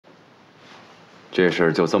这事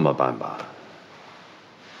儿就这么办吧。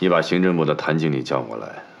你把行政部的谭经理叫过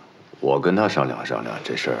来，我跟他商量商量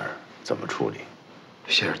这事儿怎么处理。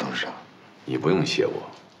谢谢董事长。你不用谢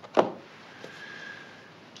我。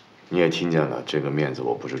你也听见了，这个面子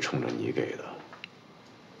我不是冲着你给的。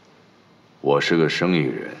我是个生意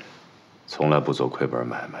人，从来不做亏本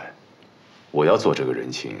买卖。我要做这个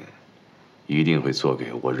人情，一定会做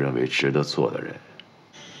给我认为值得做的人。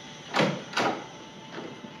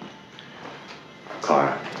考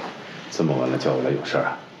儿，这么晚了叫我来有事儿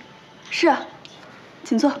啊？是啊，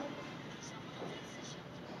请坐。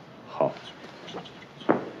好。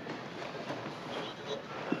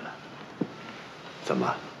怎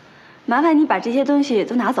么？麻烦你把这些东西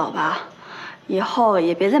都拿走吧，以后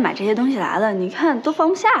也别再买这些东西来了。你看都放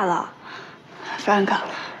不下了。Frank，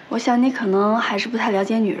 我想你可能还是不太了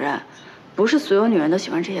解女人，不是所有女人都喜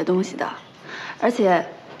欢这些东西的，而且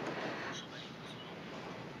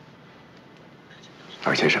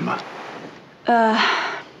什么？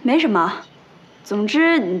没什么。总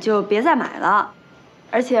之你就别再买了，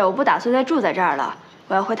而且我不打算再住在这儿了，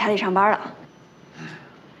我要回台里上班了。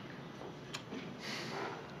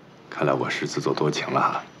看来我是自作多情了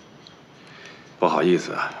哈。不好意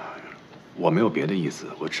思，我没有别的意思，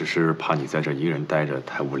我只是怕你在这一个人待着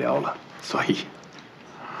太无聊了，所以。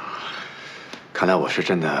看来我是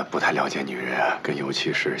真的不太了解女人啊，更尤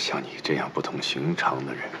其是像你这样不同寻常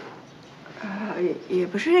的人。也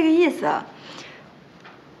不是这个意思。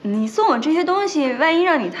你送我这些东西，万一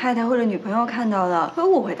让你太太或者女朋友看到了，会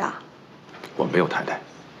误会的。我没有太太，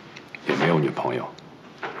也没有女朋友，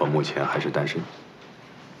我目前还是单身。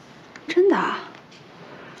真的啊？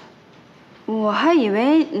我还以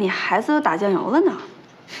为你孩子都打酱油了呢。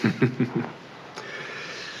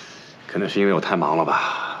可能是因为我太忙了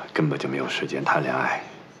吧，根本就没有时间谈恋爱。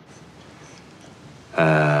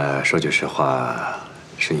说句实话，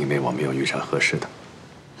是因为我没有遇上合适的。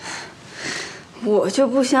我就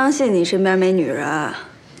不相信你身边没女人。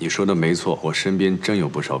你说的没错，我身边真有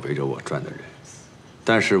不少围着我转的人，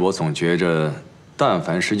但是我总觉着，但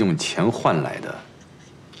凡是用钱换来的，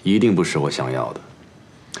一定不是我想要的。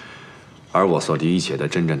而我所理解的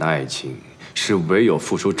真正的爱情，是唯有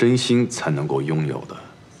付出真心才能够拥有的，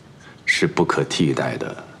是不可替代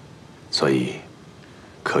的，所以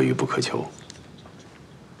可遇不可求。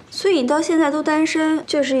所以你到现在都单身，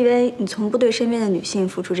就是因为你从不对身边的女性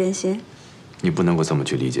付出真心。你不能够这么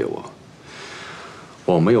去理解我。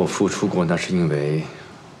我没有付出过，那是因为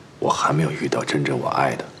我还没有遇到真正我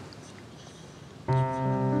爱的。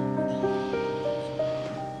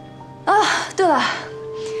啊，对了，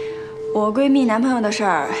我闺蜜男朋友的事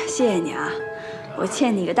儿，谢谢你啊，我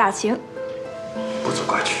欠你个大情。不足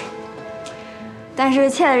挂齿。但是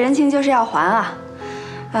欠了人情就是要还啊。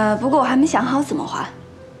不过我还没想好怎么还。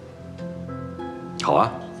好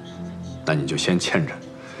啊，那你就先欠着。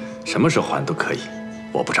什么时候还都可以，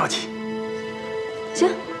我不着急。行，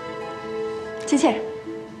先欠着。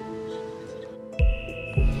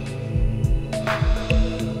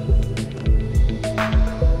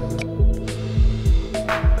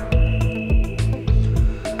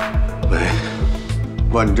喂，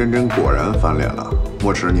万真真果然翻脸了。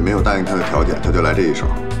墨池，你没有答应她的条件，她就来这一手。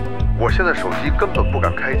我现在手机根本不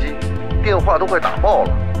敢开机，电话都快打爆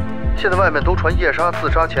了。现在外面都传叶莎自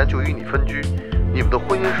杀前就与你分居。你们的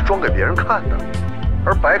婚姻是装给别人看的，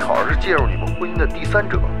而白考儿是介入你们婚姻的第三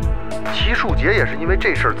者，齐树杰也是因为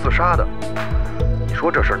这事儿自杀的。你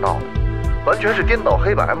说这事儿闹的，完全是颠倒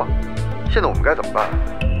黑白嘛？现在我们该怎么办？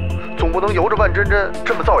总不能由着万真真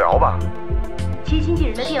这么造谣吧？其经纪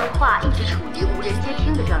人的电话一直处于无人接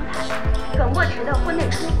听的状态。耿墨池的婚内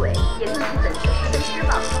出轨也令其粉丝十分失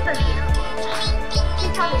望和愤怒。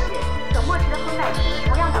蹊跷的是，耿墨池的婚外情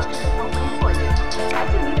同样导致这段婚姻破裂。男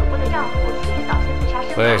性女主播的丈夫死于早泄自杀身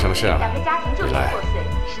亡。喂，什么事啊？两个家庭就此破碎，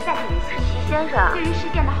实在令人唏嘘。齐先生，对于事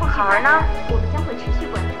件的后续发展，我们将会持续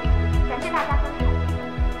关注。感谢大家收听。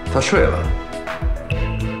他睡了。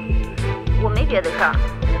我没别的事儿，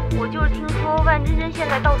我就是听说万真真现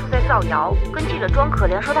在到处在造谣，跟记者装可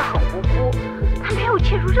怜，说她很无辜，她没有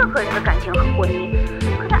介入任何人的感情和婚姻，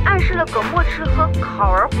可她暗示了耿墨池和考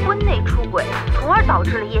儿婚内出轨，从而导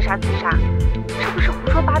致了叶莎自杀，这不是胡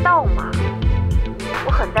说八道吗？我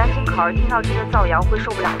很担心考儿听到这些造谣会受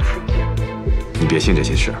不了刺激。你别信这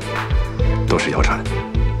些事，都是谣传。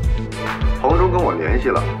杭州跟我联系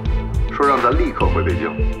了，说让咱立刻回北京。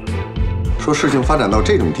说事情发展到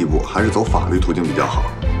这种地步，还是走法律途径比较好。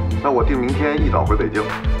那我定明天一早回北京，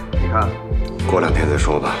你看。过2天再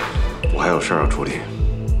说吧，我还有事儿要处理。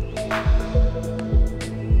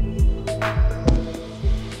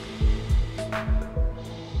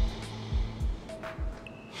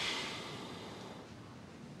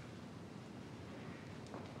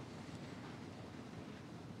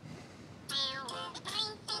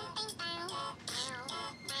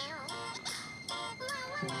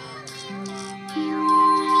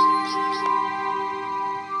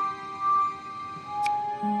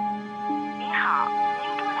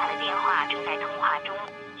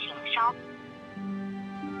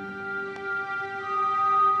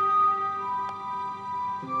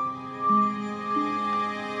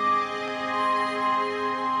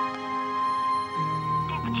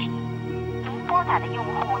拨打的用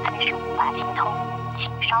户暂时无法接通，请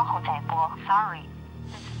稍后再拨。Sorry。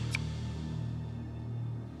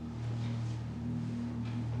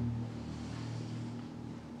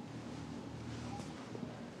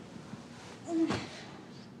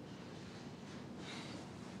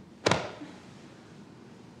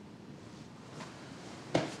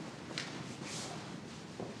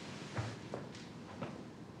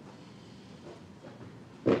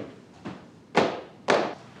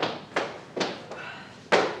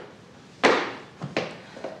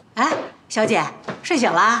小姐，睡醒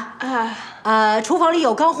了？厨房里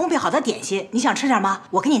有刚烘焙好的点心，你想吃点吗？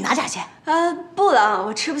我给你拿点去。不了，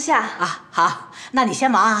我吃不下。啊，好，那你先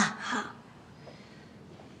忙啊。好。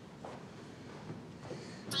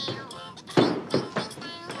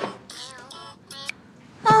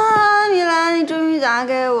米兰，你终于打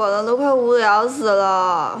给我了，都快无聊死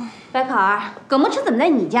了。白考儿，葛墨池怎么在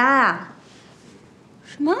你家啊？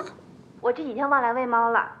什么？我这几天忘来喂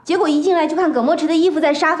猫了，结果一进来就看葛墨池的衣服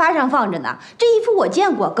在沙发上放着呢。这衣服我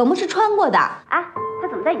见过，葛墨池穿过的。啊，他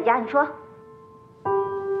怎么在你家？你说？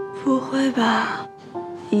不会吧？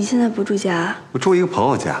你现在不住家？我住一个朋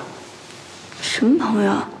友家。什么朋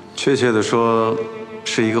友？确切的说，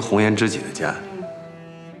是一个红颜知己的家。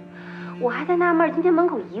我还在纳闷，今天门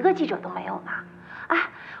口一个记者都没有呢。哎，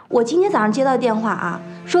我今天早上接到电话啊，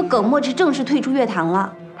说葛墨池正式退出乐坛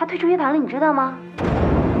了。他退出乐坛了，你知道吗？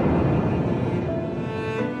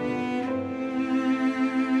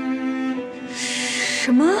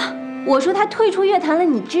什么？我说他退出乐坛了，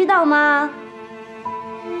你知道吗？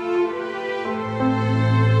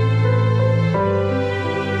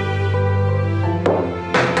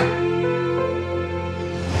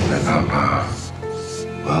来爸爸，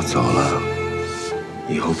我要走了，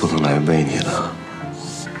以后不能来喂你了，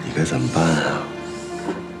你该怎么办啊？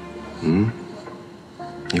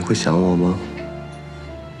你会想我吗？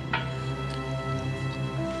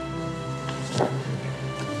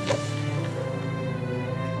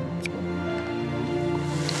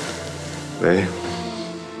喂，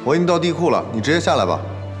我已经到地库了，你直接下来吧。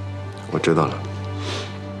我知道了。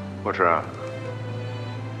墨池，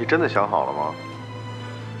你真的想好了吗？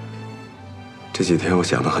这几天我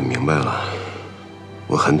想得很明白了，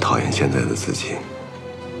我很讨厌现在的自己，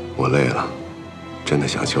我累了，真的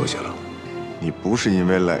想休息了。你不是因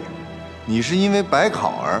为累，你是因为白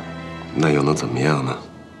考儿。那又能怎么样呢？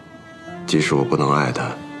即使我不能爱他，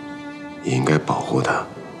也应该保护他。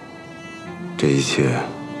这一切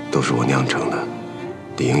都是我酿成的，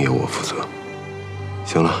理应由我负责。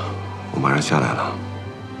行了，我马上下来了。